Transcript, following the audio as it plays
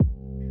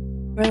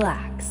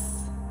Relax.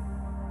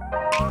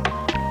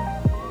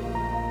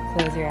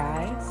 Close your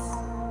eyes.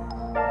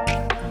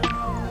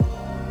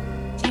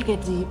 Take a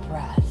deep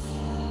breath.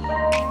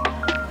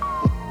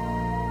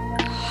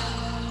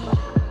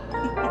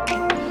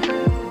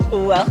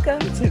 Welcome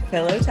to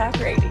Pillow Talk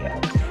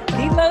Radio,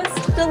 the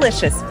most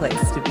delicious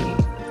place to be.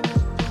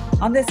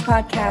 On this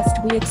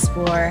podcast, we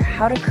explore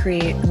how to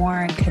create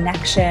more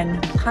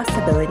connection,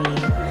 possibility,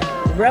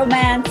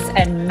 romance,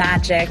 and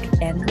magic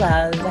in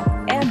love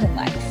and in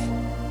life.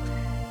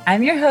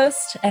 I'm your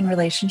host and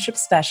relationship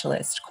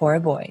specialist,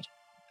 Cora Boyd.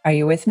 Are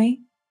you with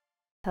me?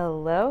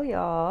 Hello,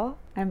 y'all.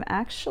 I'm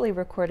actually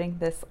recording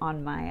this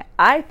on my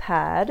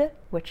iPad,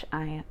 which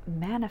I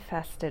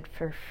manifested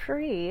for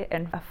free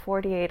in a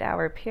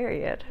 48-hour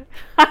period.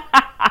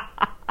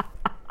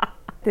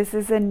 This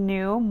is a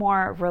new,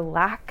 more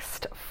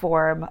relaxed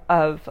form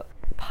of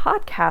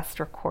podcast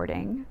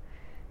recording.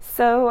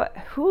 So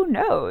who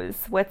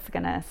knows what's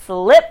gonna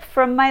slip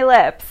from my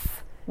lips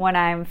when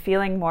I'm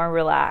feeling more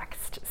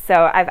relaxed.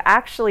 So I've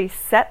actually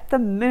set the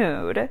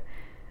mood.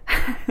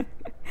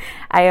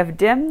 I have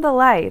dimmed the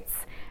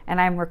lights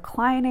and I'm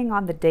reclining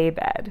on the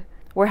daybed.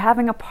 We're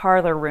having a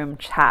parlor room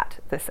chat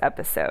this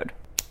episode.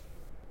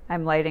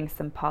 I'm lighting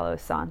some Palo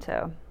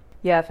Santo.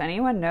 Yeah, if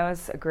anyone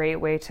knows a great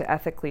way to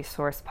ethically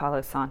source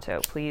Palo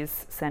Santo,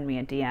 please send me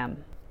a DM.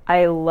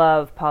 I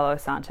love Palo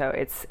Santo.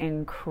 It's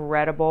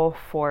incredible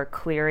for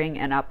clearing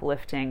and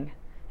uplifting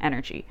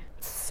energy.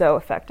 It's so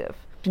effective.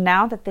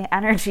 Now that the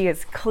energy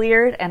is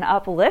cleared and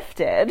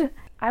uplifted,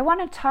 I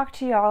want to talk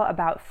to y'all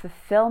about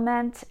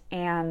fulfillment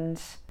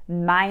and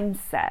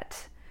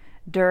mindset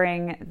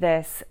during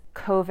this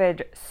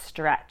COVID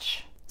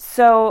stretch.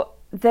 So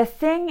the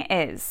thing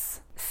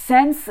is,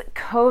 since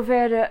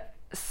COVID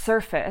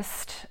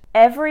surfaced,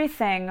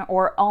 everything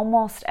or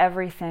almost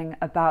everything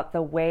about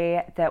the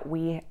way that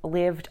we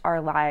lived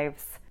our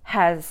lives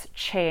has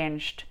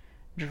changed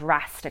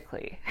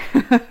drastically.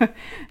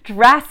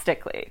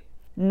 Drastically.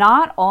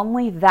 Not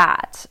only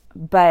that,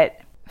 but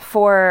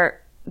for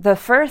the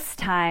first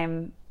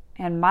time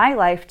in my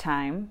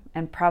lifetime,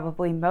 and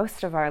probably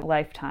most of our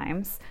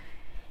lifetimes,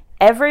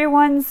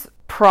 everyone's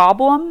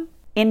problem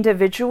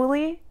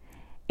individually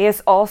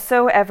is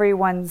also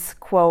everyone's,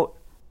 quote,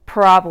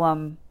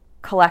 problem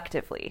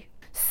collectively.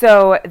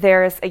 So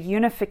there's a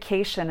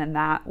unification in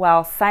that,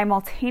 while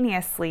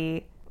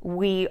simultaneously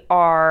we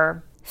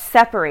are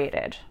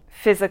separated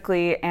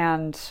physically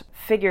and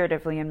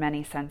figuratively in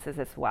many senses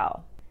as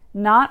well.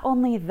 Not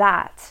only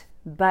that,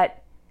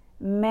 but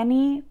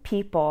many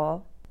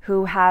people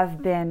who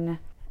have been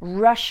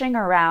rushing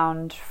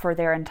around for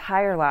their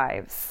entire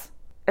lives,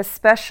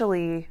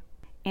 especially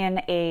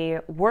in a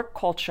work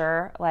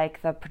culture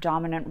like the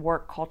predominant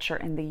work culture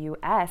in the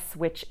US,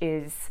 which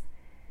is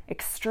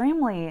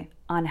extremely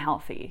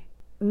unhealthy.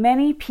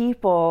 Many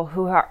people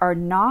who are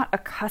not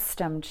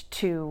accustomed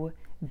to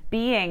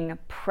being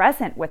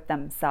present with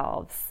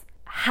themselves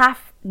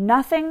have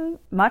nothing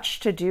much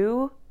to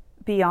do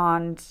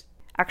beyond,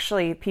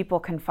 actually, people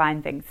can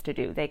find things to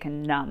do. They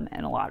can numb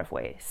in a lot of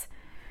ways.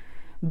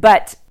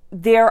 But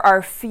there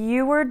are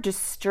fewer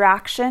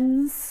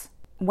distractions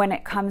when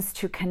it comes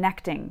to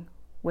connecting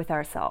with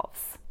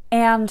ourselves.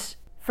 And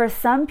for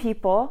some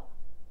people,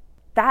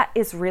 that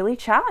is really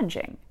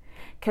challenging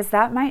because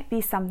that might be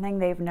something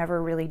they've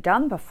never really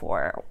done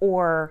before,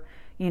 or,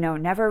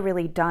 never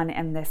really done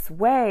in this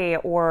way,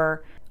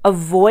 or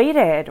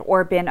avoided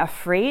or been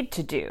afraid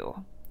to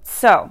do.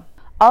 So,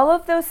 all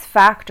of those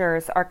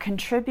factors are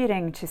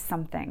contributing to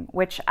something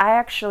which I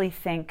actually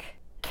think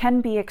can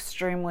be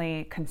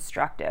extremely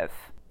constructive.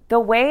 The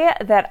way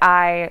that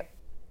I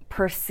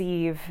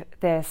perceive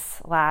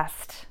this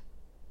last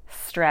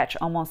stretch,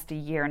 almost a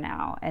year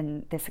now,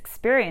 and this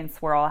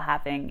experience we're all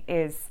having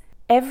is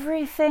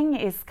everything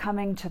is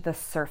coming to the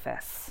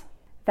surface.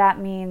 That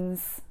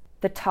means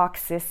the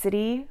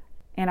toxicity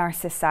in our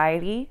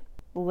society,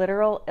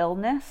 literal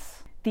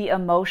illness, the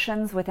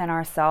emotions within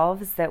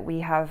ourselves that we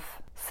have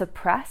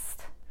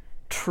suppressed,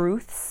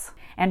 truths,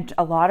 and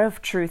a lot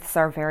of truths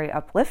are very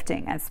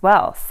uplifting as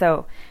well.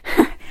 So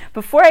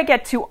before I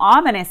get too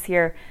ominous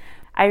here,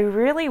 I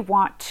really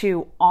want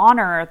to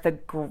honor the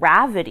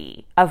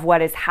gravity of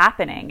what is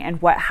happening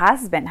and what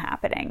has been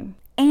happening.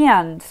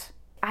 And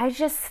I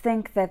just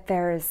think that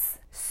there's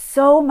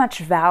so much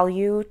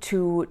value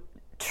to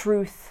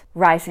truth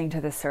rising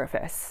to the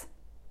surface.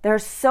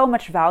 There's so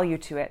much value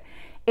to it.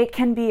 It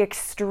can be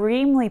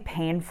extremely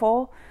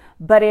painful,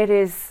 but it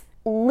is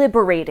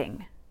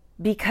liberating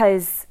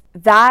because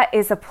that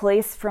is a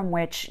place from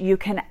which you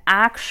can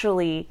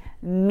actually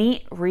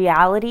meet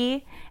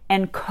reality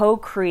and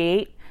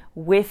co-create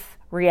with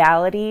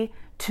reality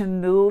to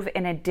move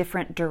in a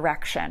different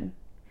direction.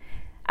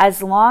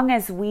 As long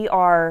as we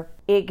are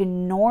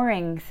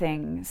ignoring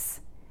things,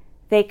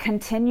 they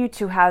continue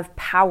to have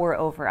power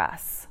over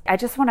us. I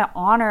just want to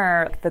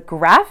honor the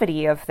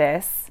gravity of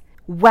this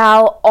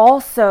while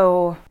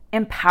also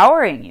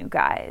empowering you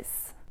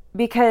guys,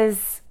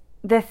 because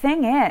the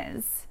thing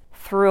is,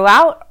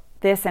 throughout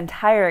this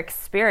entire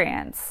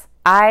experience,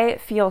 I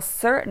feel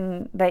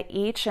certain that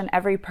each and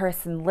every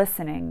person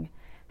listening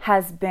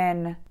has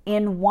been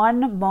in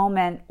one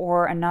moment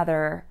or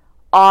another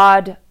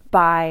awed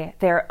by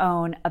their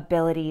own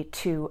ability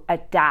to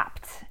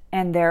adapt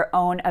and their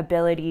own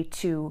ability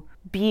to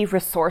be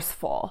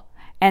resourceful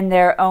and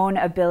their own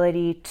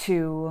ability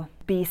to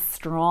be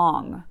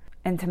strong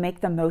and to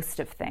make the most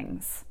of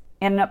things.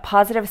 In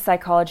positive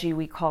psychology,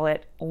 we call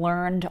it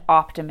learned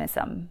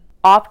optimism.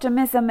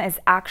 Optimism is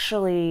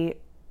actually,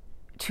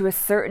 to a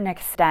certain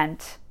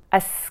extent,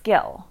 a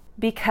skill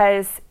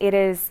because it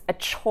is a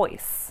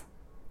choice.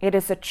 It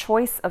is a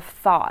choice of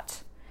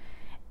thought.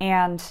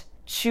 And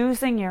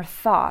choosing your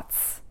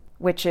thoughts,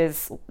 which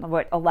is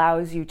what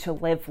allows you to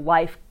live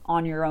life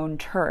on your own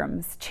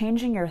terms,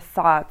 changing your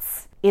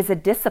thoughts is a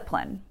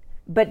discipline.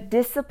 But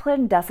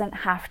discipline doesn't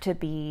have to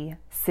be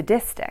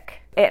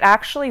sadistic. It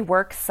actually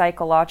works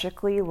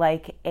psychologically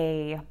like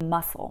a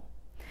muscle.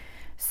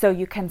 So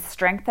you can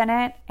strengthen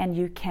it and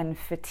you can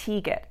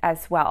fatigue it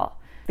as well.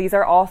 These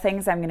are all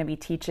things I'm going to be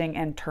teaching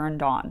in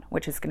Turned On,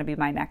 which is going to be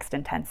my next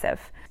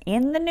intensive.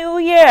 In the new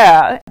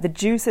year, the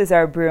juices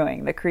are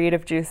brewing, the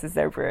creative juices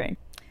are brewing.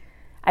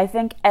 I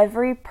think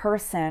every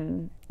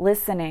person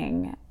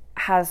listening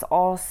has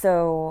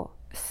also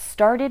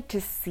started to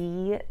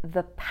see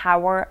the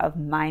power of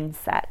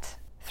mindset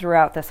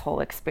throughout this whole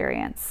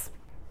experience.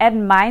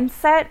 And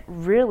mindset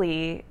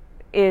really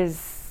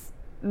is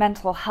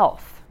mental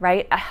health,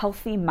 right? A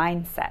healthy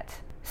mindset.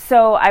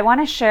 So I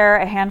want to share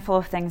a handful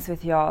of things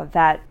with y'all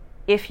that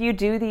if you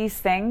do these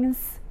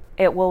things,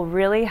 it will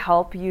really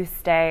help you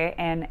stay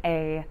in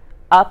a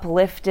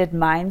uplifted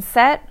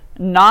mindset,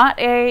 not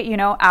a,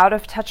 out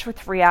of touch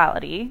with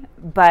reality,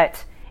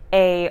 but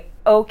a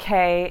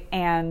okay,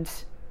 and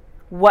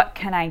what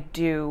can I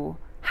do?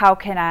 How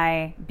can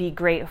I be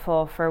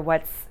grateful for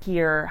what's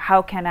here?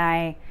 How can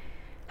I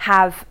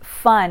have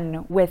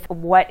fun with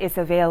what is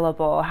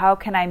available? How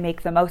can I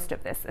make the most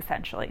of this,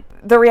 essentially?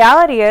 The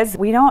reality is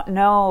we don't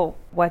know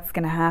what's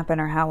going to happen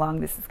or how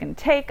long this is going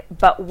to take,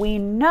 but we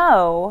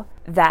know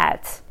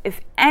that if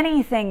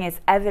anything is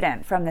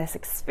evident from this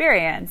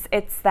experience,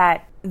 it's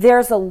that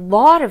there's a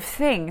lot of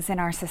things in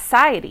our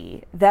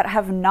society that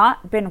have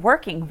not been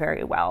working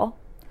very well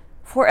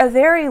for a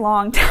very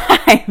long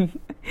time.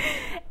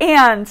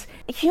 And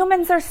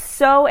humans are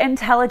so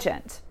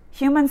intelligent.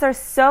 Humans are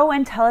so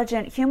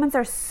intelligent. Humans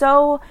are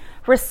so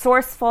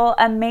resourceful,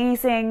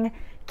 amazing,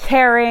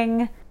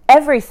 caring,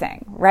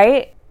 everything,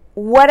 right?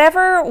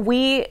 Whatever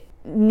we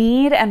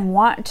need and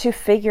want to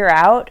figure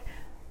out,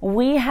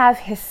 we have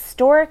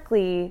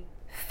historically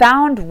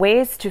found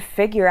ways to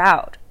figure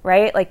out,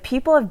 right? Like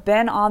people have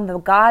been on the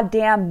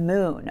goddamn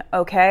moon,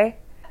 okay?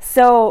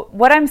 So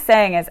what I'm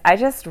saying is I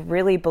just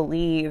really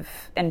believe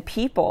in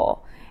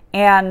people.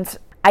 And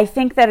I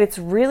think that it's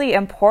really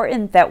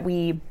important that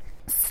we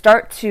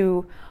start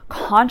to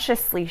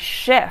consciously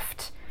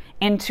shift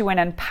into an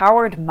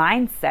empowered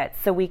mindset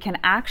so we can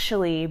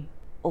actually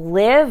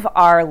live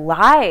our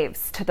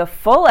lives to the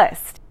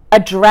fullest,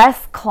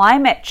 address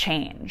climate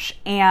change,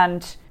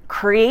 and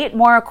create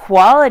more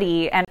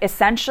equality and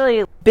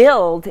essentially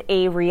build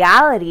a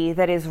reality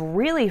that is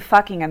really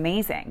fucking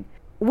amazing.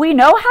 We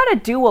know how to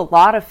do a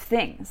lot of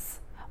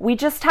things. We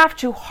just have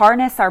to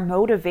harness our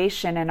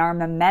motivation and our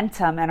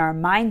momentum and our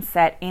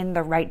mindset in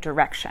the right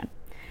direction.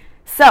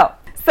 So,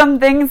 some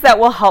things that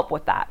will help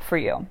with that for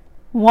you.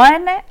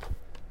 One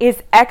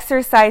is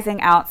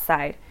exercising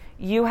outside.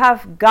 You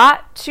have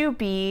got to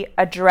be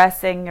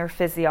addressing your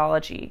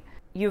physiology.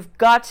 You've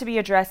got to be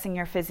addressing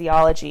your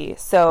physiology.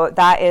 So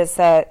that is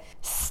the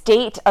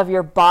state of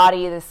your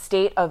body, the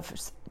state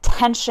of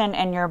tension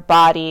in your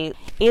body.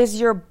 Is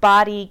your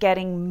body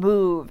getting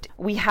moved?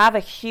 We have a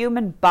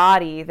human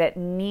body that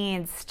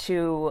needs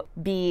to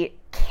be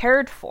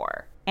cared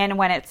for. And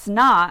when it's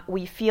not,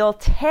 we feel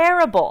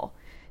terrible.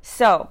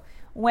 So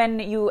when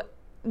you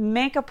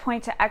make a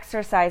point to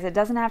exercise, it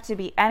doesn't have to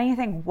be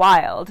anything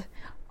wild,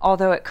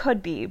 although it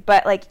could be.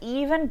 But like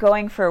even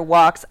going for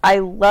walks, I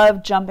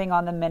love jumping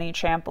on the mini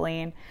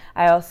trampoline.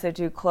 I also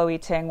do Chloe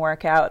Ting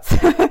workouts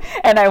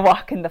and I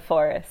walk in the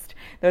forest.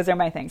 Those are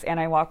my things. And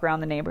I walk around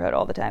the neighborhood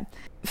all the time.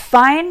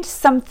 Find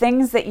some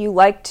things that you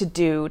like to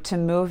do to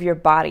move your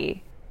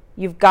body.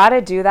 You've got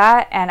to do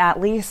that. And at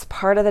least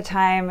part of the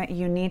time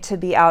you need to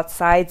be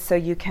outside so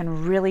you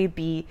can really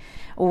be,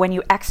 when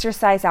you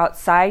exercise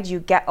outside, you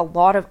get a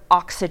lot of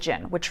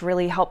oxygen, which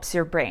really helps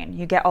your brain.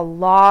 You get a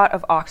lot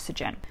of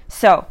oxygen.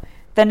 So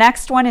the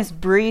next one is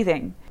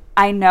breathing.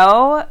 I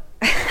know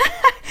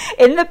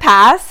in the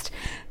past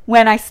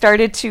when I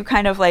started to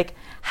kind of like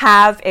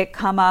have it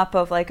come up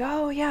of like,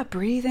 oh yeah,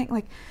 breathing.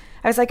 Like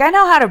I was like, I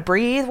know how to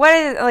breathe. What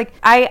is like?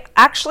 I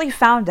actually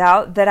found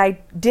out that I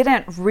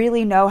didn't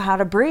really know how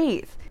to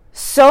breathe.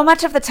 So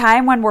much of the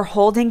time when we're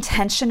holding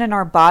tension in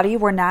our body,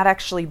 we're not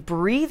actually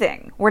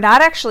breathing. We're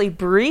not actually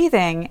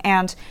breathing,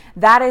 and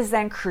that is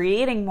then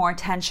creating more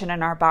tension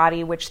in our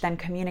body, which then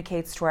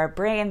communicates to our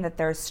brain that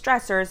there's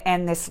stressors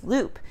and this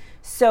loop.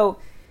 So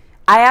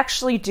I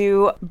actually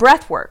do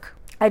breath work.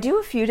 I do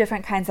a few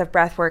different kinds of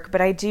breath work, but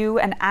I do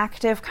an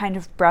active kind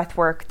of breath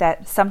work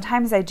that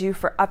sometimes I do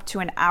for up to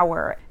an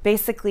hour.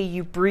 Basically,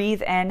 you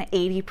breathe in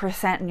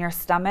 80% in your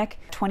stomach,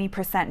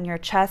 20% in your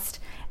chest,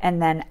 and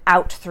then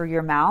out through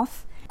your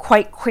mouth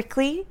quite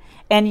quickly.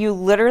 And you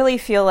literally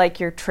feel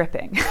like you're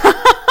tripping.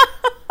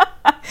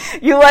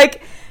 You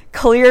like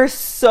clear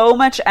so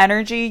much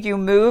energy. You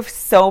move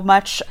so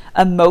much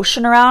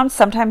emotion around.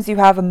 Sometimes you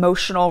have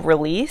emotional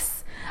release.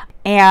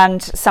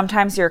 And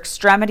sometimes your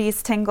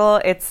extremities tingle.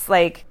 It's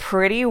like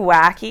pretty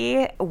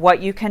wacky what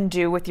you can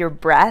do with your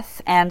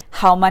breath and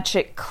how much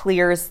it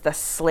clears the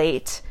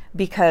slate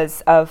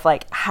because of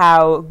like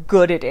how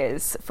good it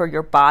is for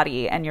your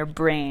body and your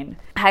brain.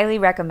 Highly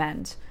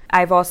recommend.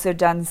 I've also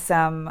done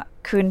some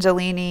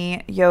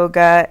Kundalini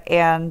yoga,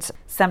 and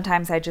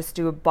sometimes I just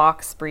do a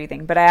box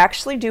breathing. But I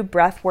actually do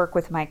breath work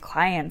with my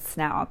clients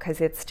now because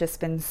it's just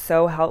been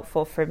so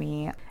helpful for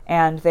me,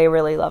 and they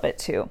really love it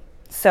too.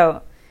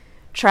 So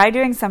try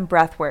doing some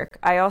breath work.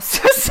 I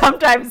also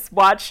sometimes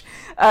watch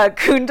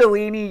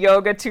Kundalini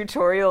yoga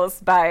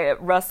tutorials by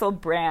Russell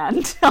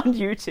Brand on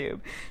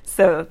YouTube.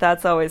 So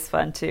that's always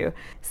fun too.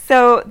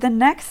 So the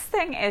next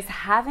thing is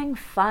having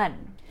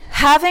fun.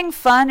 Having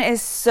fun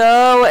is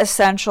so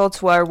essential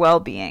to our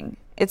well-being.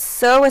 It's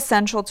so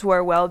essential to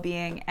our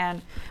well-being,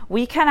 and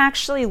we can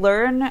actually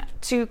learn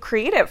to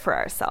create it for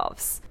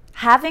ourselves.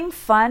 Having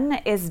fun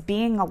is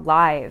being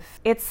alive.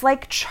 It's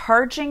like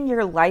charging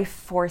your life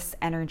force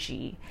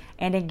energy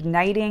and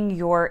igniting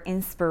your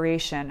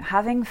inspiration.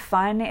 Having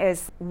fun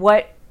is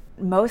what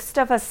most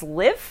of us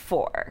live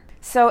for.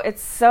 So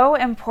it's so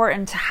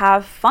important to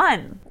have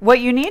fun. What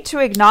you need to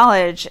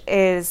acknowledge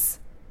is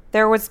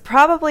there was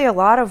probably a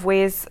lot of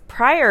ways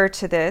prior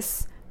to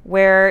this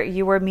where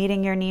you were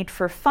meeting your need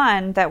for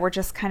fun that were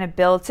just kind of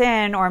built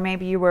in, or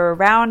maybe you were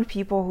around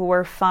people who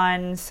were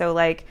fun. So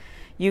like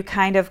you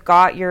kind of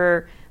got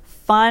your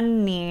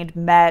fun need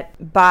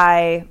met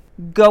by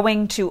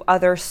going to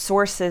other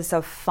sources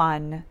of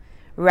fun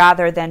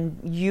rather than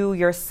you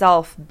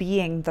yourself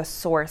being the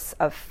source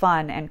of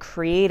fun and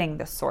creating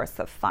the source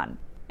of fun.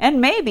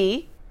 And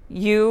maybe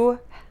you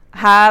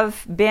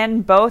have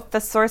been both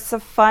the source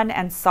of fun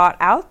and sought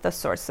out the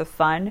source of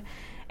fun,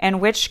 in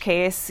which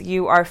case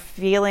you are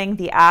feeling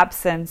the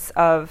absence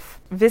of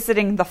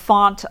visiting the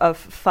font of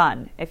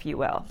fun, if you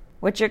will.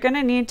 What you're going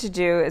to need to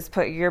do is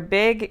put your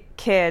big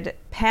kid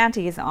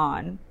panties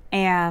on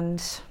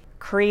and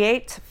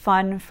create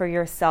fun for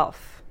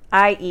yourself,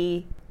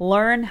 i.e.,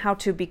 learn how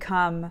to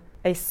become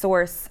a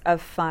source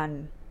of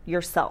fun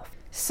yourself.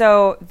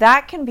 So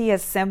that can be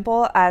as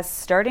simple as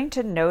starting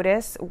to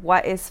notice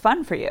what is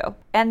fun for you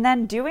and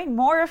then doing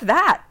more of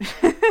that.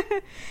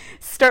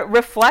 Start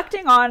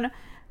reflecting on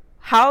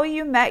how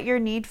you met your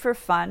need for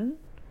fun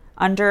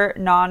under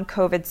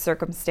non-COVID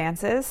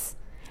circumstances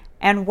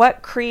and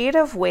what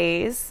creative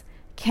ways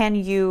can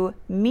you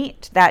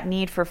meet that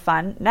need for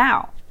fun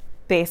now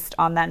based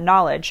on that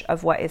knowledge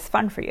of what is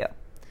fun for you.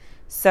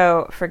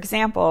 So, for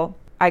example,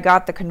 I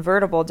got the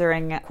convertible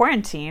during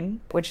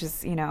quarantine, which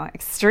is,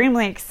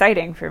 extremely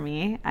exciting for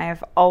me. I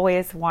have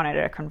always wanted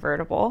a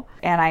convertible,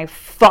 and I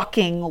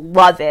fucking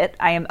love it.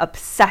 I am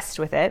obsessed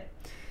with it.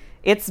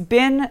 It's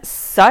been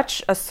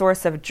such a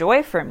source of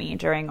joy for me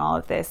during all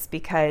of this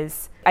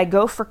because I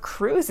go for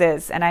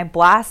cruises and I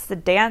blast the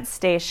dance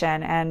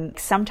station, and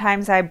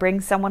sometimes I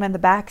bring someone in the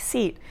back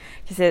seat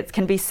because it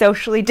can be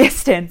socially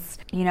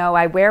distanced.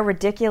 I wear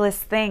ridiculous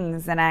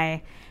things and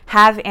I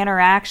have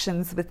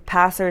interactions with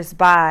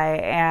passersby,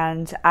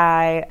 and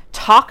I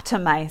talk to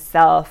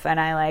myself, and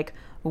I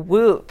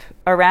whoop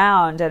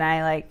around, and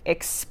I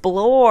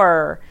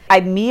explore. I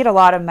meet a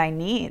lot of my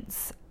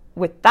needs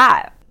with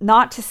that.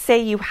 Not to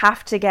say you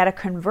have to get a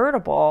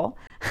convertible,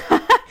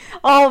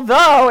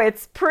 although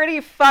it's pretty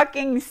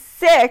fucking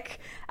sick.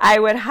 I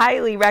would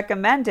highly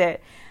recommend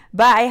it.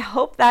 But I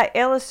hope that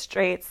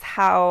illustrates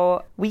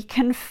how we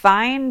can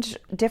find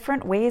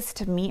different ways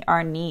to meet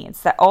our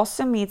needs. That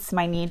also meets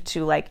my need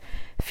to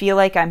feel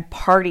like I'm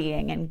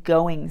partying and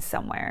going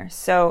somewhere.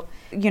 So,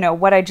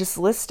 what I just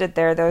listed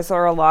there, those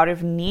are a lot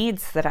of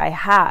needs that I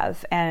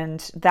have.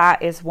 And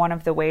that is one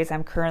of the ways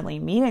I'm currently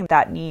meeting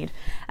that need.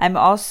 I'm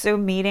also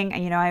meeting,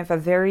 I have a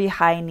very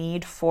high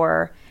need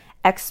for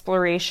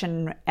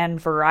exploration and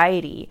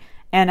variety.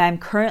 And I'm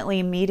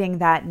currently meeting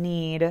that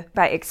need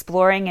by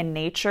exploring in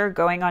nature,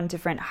 going on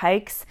different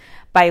hikes,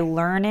 by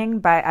learning,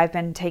 I've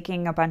been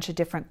taking a bunch of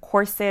different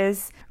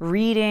courses,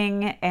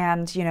 reading,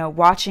 and,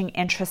 watching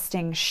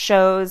interesting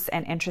shows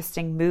and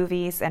interesting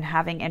movies and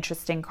having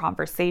interesting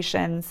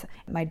conversations.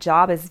 My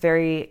job is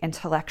very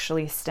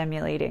intellectually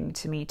stimulating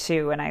to me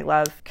too, and I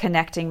love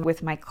connecting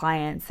with my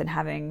clients and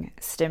having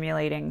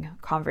stimulating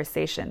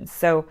conversations.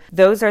 So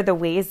those are the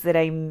ways that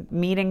I'm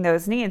meeting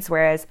those needs,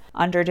 whereas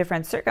under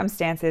different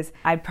circumstances,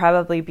 I'd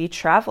probably be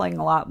traveling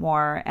a lot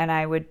more, and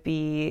I would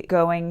be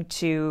going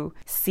to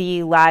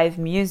see live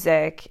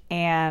music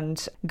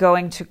and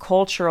going to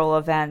cultural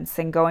events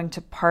and going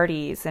to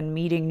parties and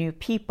meeting new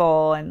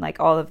people and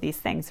all of these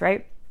things,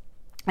 right?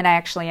 And I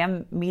actually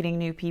am meeting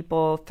new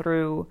people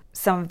through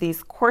some of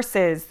these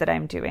courses that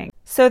I'm doing.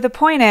 So the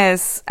point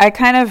is, I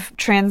kind of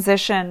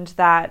transitioned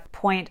that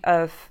point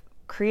of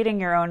creating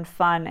your own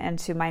fun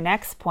into my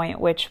next point,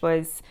 which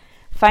was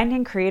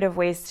finding creative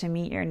ways to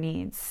meet your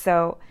needs.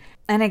 So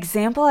an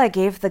example I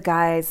gave the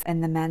guys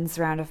in the men's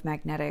round of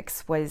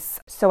magnetics was,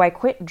 so I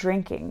quit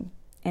drinking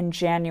in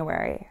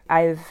January.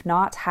 I've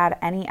not had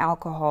any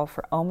alcohol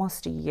for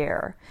almost a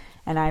year,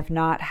 and I've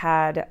not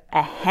had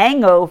a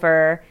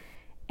hangover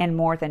in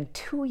more than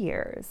 2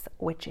 years,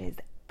 which is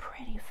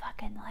pretty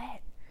fucking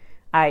lit.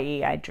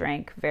 I.e., I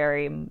drank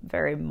very,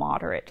 very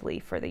moderately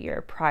for the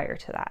year prior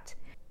to that.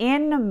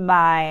 In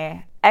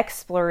my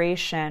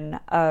exploration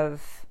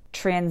of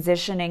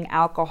transitioning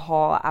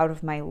alcohol out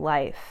of my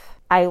life,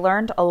 I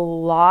learned a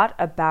lot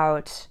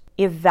about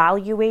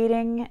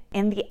evaluating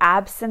in the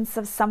absence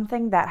of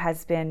something that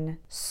has been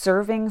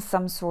serving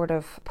some sort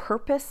of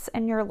purpose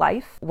in your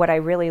life. What I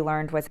really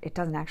learned was it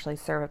doesn't actually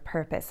serve a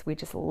purpose. We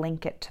just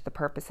link it to the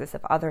purposes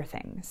of other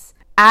things.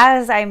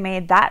 As I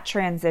made that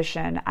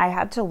transition, I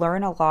had to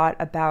learn a lot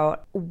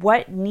about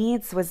what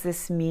needs was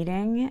this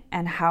meeting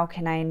and how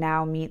can I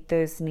now meet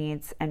those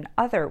needs in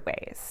other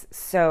ways.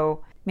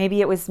 So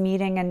maybe it was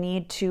meeting a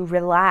need to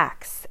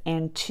relax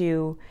and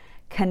to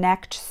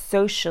connect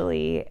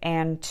socially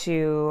and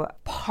to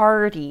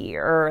party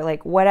or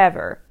like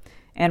whatever.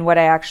 And what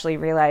I actually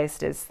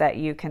realized is that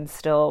you can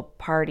still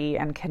party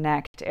and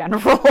connect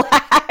and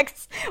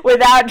relax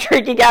without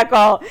drinking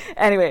alcohol.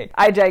 Anyway,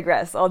 I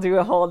digress. I'll do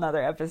a whole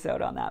nother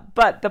episode on that.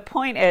 But the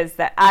point is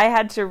that I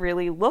had to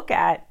really look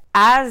at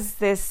as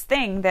this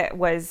thing that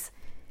was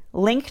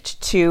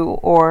linked to,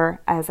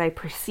 or as I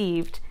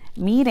perceived,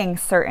 meeting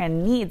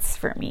certain needs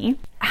for me,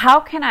 how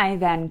can I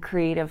then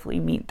creatively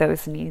meet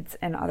those needs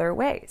in other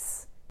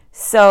ways?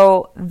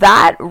 So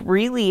that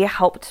really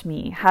helped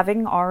me,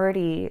 having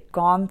already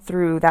gone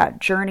through that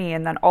journey.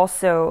 And then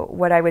also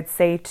what I would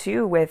say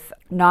too with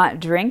not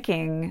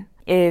drinking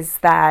is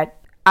that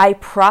I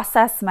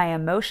process my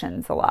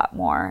emotions a lot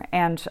more.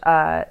 And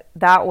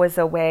that was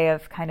a way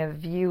of kind of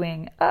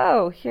viewing,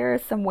 oh, here are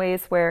some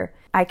ways where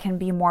I can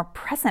be more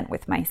present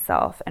with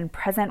myself and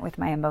present with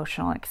my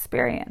emotional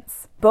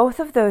experience. Both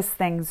of those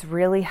things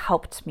really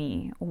helped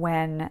me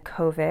when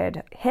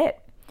COVID hit.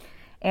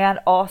 And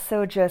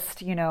also just,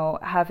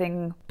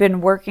 having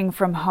been working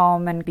from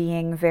home and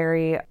being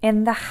very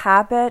in the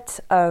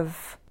habit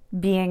of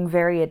being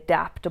very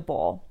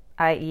adaptable,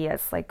 i.e.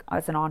 as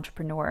an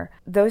entrepreneur,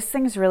 those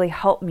things really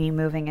helped me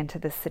moving into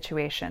this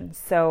situation.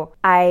 So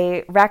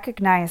I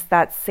recognize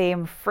that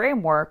same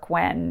framework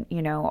when,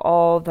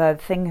 all the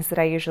things that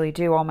I usually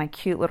do, all my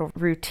cute little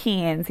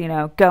routines,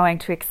 going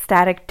to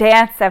ecstatic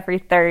dance every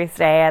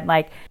Thursday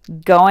and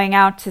going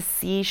out to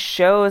see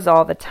shows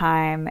all the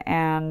time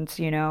and,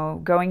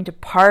 going to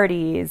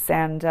parties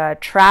and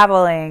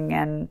traveling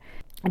and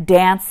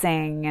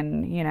dancing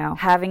and,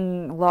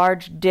 having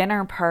large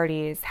dinner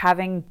parties,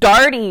 having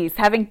darties,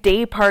 having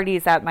day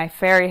parties at my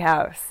fairy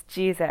house,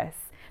 Jesus,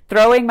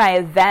 throwing my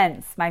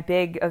events, my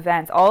big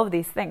events, all of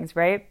these things,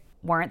 right,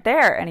 weren't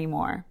there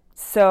anymore.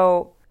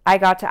 So I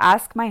got to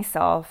ask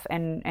myself,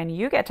 and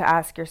you get to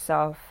ask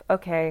yourself,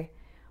 okay,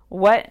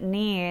 what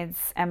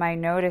needs am I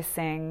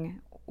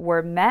noticing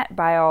were met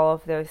by all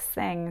of those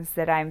things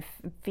that I'm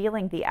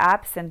feeling the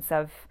absence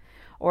of,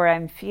 or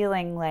I'm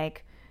feeling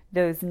like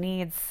those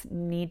needs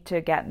need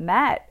to get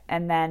met,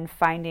 and then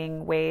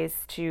finding ways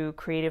to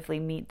creatively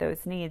meet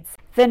those needs.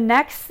 The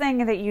next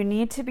thing that you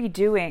need to be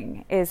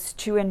doing is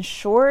to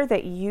ensure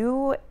that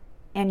you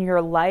and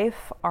your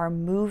life are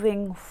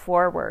moving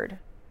forward,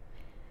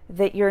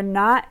 that you're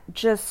not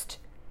just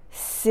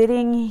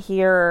sitting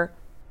here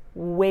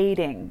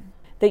waiting,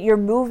 that you're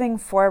moving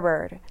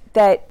forward,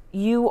 that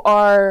you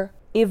are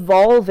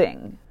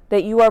evolving,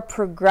 that you are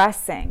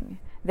progressing,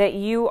 that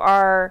you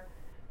are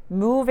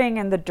moving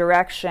in the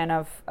direction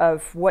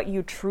of what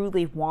you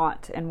truly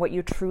want and what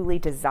you truly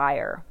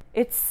desire.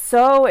 It's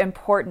so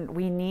important.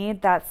 We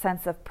need that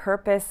sense of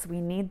purpose.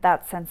 We need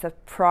that sense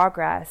of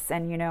progress.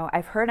 And,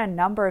 I've heard a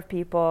number of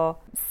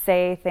people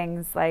say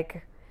things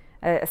like,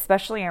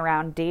 especially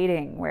around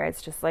dating, where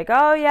it's just like,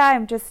 oh yeah,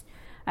 I'm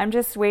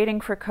just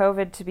waiting for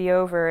COVID to be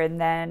over,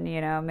 and then,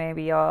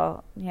 maybe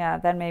I'll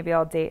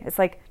date. It's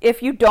like,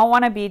 if you don't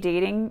want to be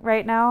dating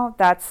right now,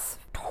 that's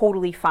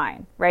totally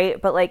fine, right?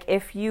 But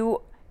if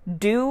you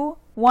do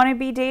want to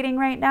be dating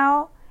right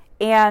now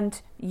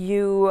and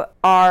you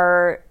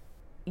are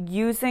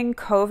using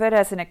COVID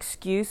as an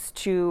excuse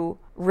to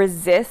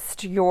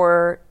resist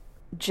your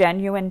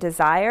genuine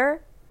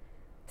desire,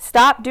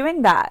 stop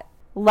doing that.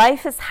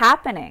 Life is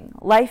happening.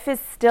 Life is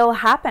still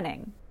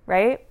happening,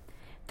 right?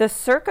 The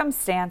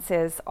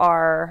circumstances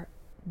are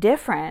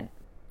different.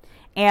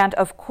 And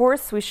of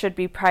course, we should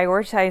be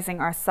prioritizing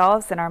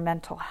ourselves and our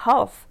mental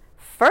health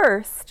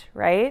first,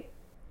 right?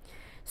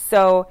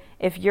 So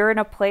if you're in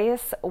a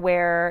place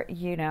where,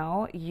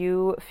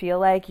 you feel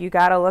like you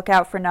got to look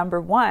out for number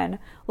one,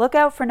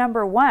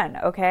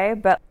 okay?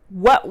 But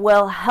what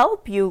will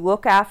help you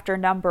look after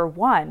number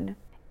one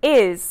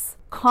is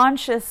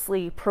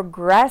consciously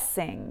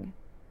progressing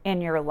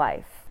in your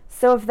life.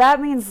 So if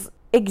that means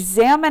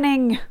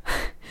examining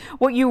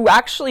what you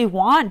actually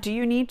want? Do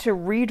you need to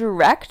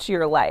redirect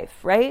your life,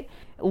 right?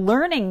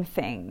 Learning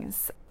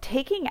things,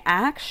 taking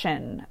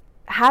action,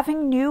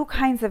 having new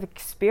kinds of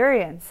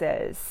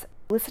experiences,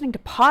 listening to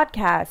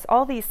podcasts,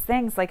 all these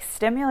things, like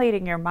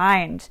stimulating your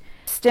mind,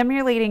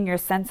 stimulating your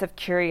sense of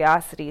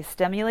curiosity,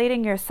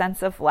 stimulating your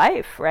sense of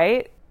life,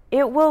 right?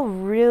 It will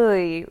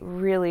really,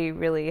 really,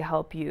 really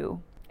help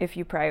you if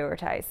you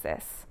prioritize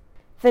this.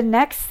 The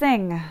next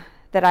thing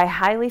that I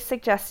highly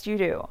suggest you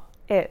do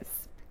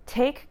is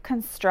take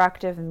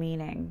constructive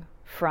meaning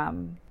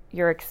from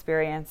your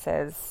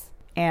experiences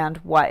and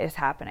what is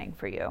happening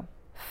for you.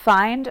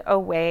 Find a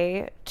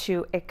way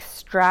to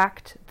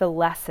extract the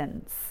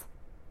lessons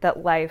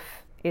that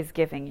life is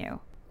giving you.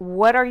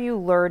 What are you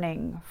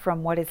learning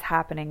from what is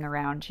happening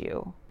around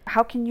you?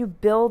 How can you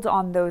build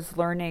on those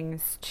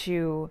learnings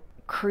to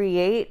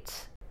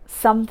create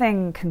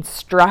something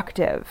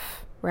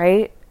constructive,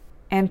 right?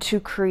 And to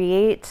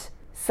create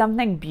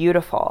something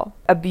beautiful,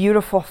 a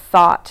beautiful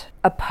thought,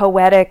 a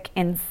poetic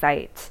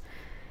insight,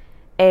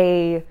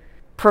 a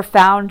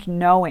profound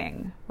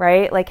knowing,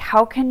 right? Like,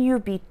 how can you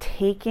be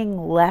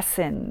taking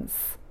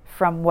lessons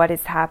from what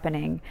is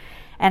happening?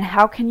 And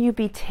how can you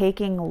be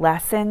taking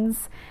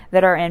lessons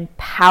that are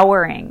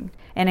empowering?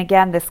 And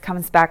again, this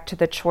comes back to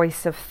the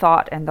choice of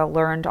thought and the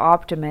learned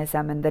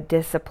optimism and the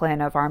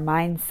discipline of our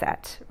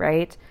mindset,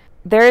 right?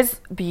 There's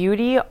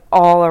beauty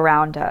all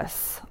around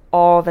us,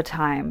 all the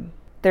time.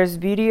 There's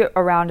beauty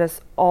around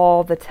us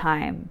all the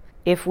time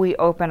if we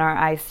open our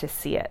eyes to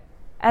see it.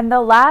 And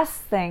the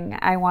last thing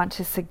I want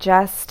to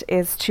suggest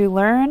is to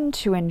learn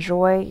to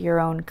enjoy your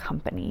own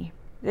company.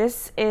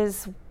 This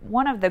is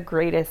one of the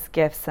greatest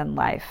gifts in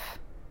life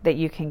that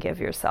you can give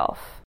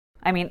yourself.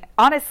 I mean,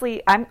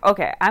 honestly, I'm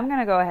going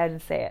to go ahead and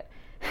say it.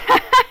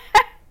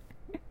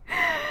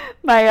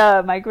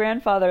 My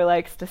grandfather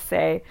likes to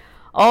say,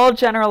 all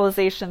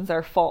generalizations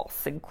are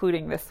false,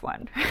 including this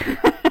one.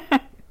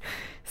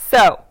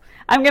 So,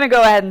 I'm going to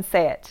go ahead and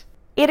say it.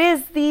 It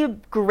is the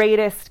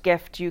greatest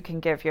gift you can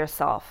give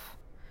yourself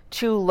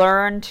to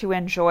learn to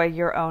enjoy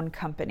your own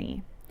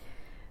company.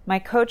 My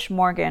coach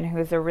Morgan, who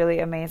is a really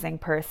amazing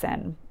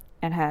person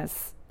and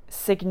has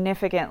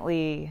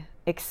significantly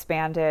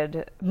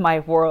expanded my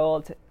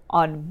world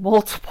on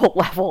multiple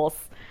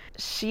levels,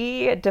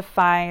 she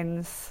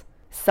defines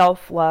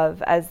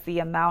self-love as the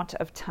amount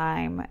of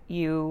time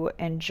you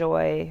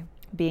enjoy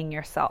being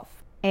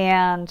yourself.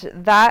 And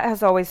that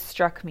has always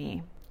struck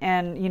me.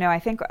 And, you know, I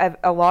think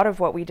a lot of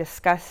what we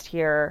discussed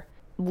here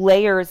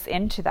layers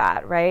into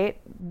that, right?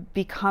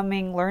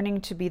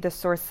 Learning to be the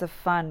source of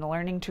fun,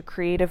 learning to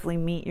creatively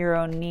meet your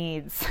own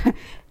needs,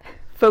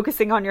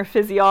 focusing on your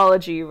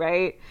physiology,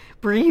 right?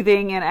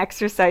 Breathing and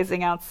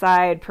exercising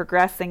outside,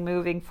 progressing,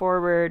 moving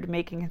forward,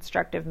 making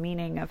constructive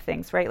meaning of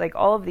things, right? Like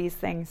all of these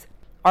things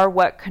are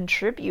what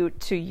contribute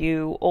to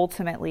you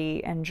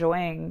ultimately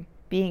enjoying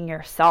being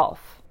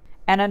yourself.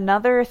 And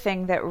another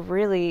thing that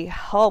really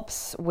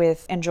helps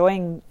with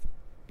enjoying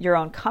your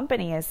own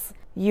company is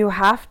you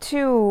have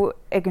to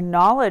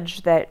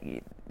acknowledge that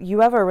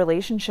you have a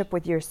relationship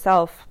with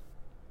yourself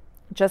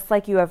just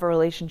like you have a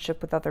relationship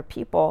with other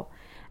people,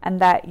 and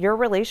that your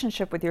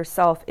relationship with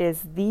yourself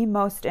is the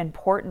most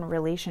important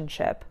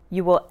relationship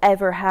you will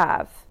ever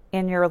have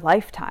in your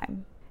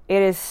lifetime.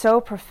 It is so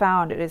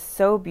profound. It is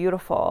so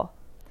beautiful.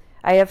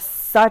 I have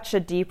such a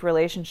deep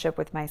relationship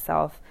with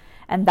myself.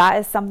 And that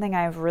is something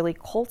I've really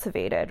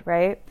cultivated,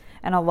 right?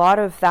 And a lot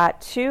of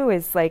that too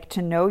is like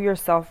to know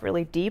yourself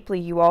really deeply.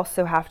 You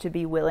also have to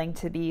be willing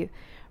to be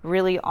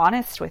really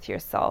honest with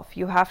yourself.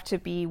 You have to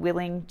be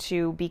willing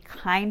to be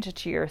kind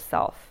to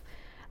yourself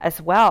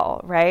as well,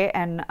 right?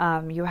 And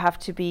you have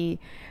to be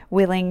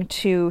willing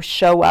to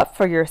show up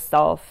for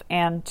yourself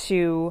and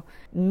to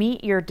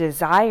meet your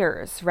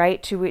desires,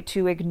 right?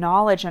 To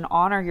acknowledge and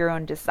honor your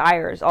own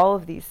desires, all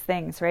of these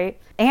things, right?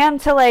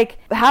 And to like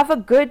have a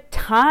good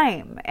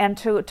time and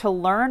to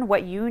learn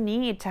what you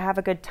need to have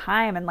a good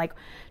time, and like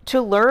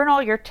to learn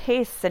all your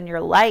tastes and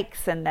your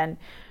likes, and then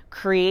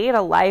create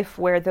a life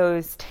where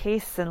those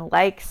tastes and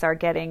likes are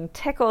getting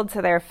tickled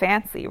to their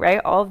fancy,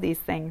 right? All of these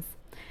things.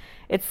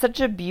 It's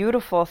such a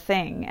beautiful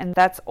thing, and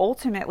that's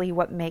ultimately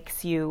what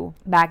makes you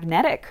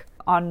magnetic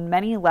on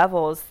many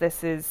levels.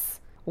 This is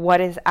what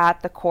is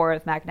at the core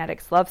of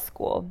Magnetics Love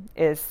School,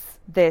 is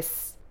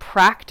this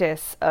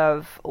practice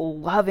of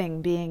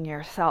loving being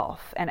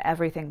yourself and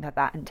everything that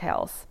that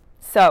entails.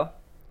 So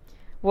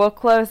we'll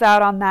close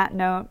out on that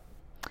note.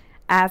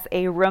 As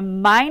a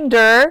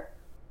reminder,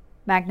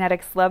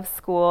 Magnetics Love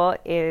School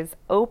is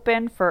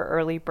open for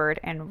early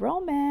bird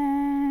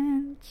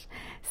enrollment.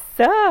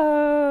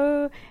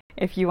 So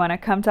if you want to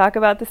come talk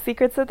about the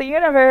secrets of the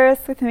universe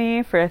with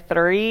me for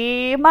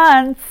 3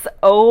 months,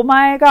 oh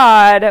my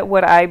God,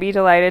 would I be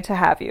delighted to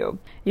have you.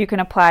 You can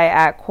apply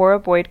at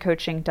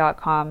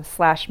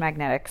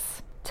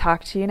coraboydcoaching.com/magnetics.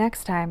 Talk to you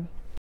next time.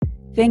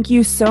 Thank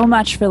you so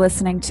much for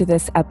listening to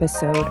this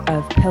episode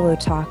of Pillow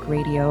Talk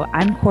Radio.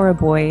 I'm Cora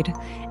Boyd,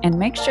 and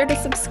make sure to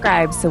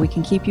subscribe so we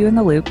can keep you in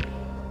the loop.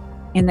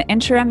 In the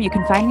interim, you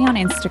can find me on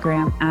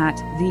Instagram at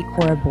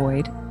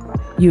 @theCoraBoyd,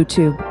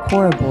 YouTube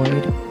Cora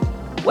Boyd,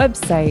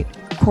 website,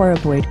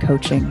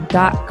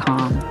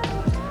 coraboydcoaching.com.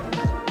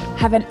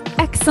 Have an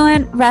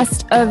excellent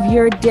rest of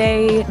your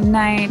day,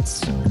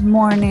 night,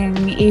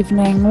 morning,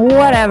 evening,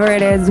 whatever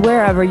it is,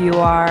 wherever you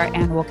are,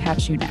 and we'll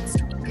catch you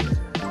next week.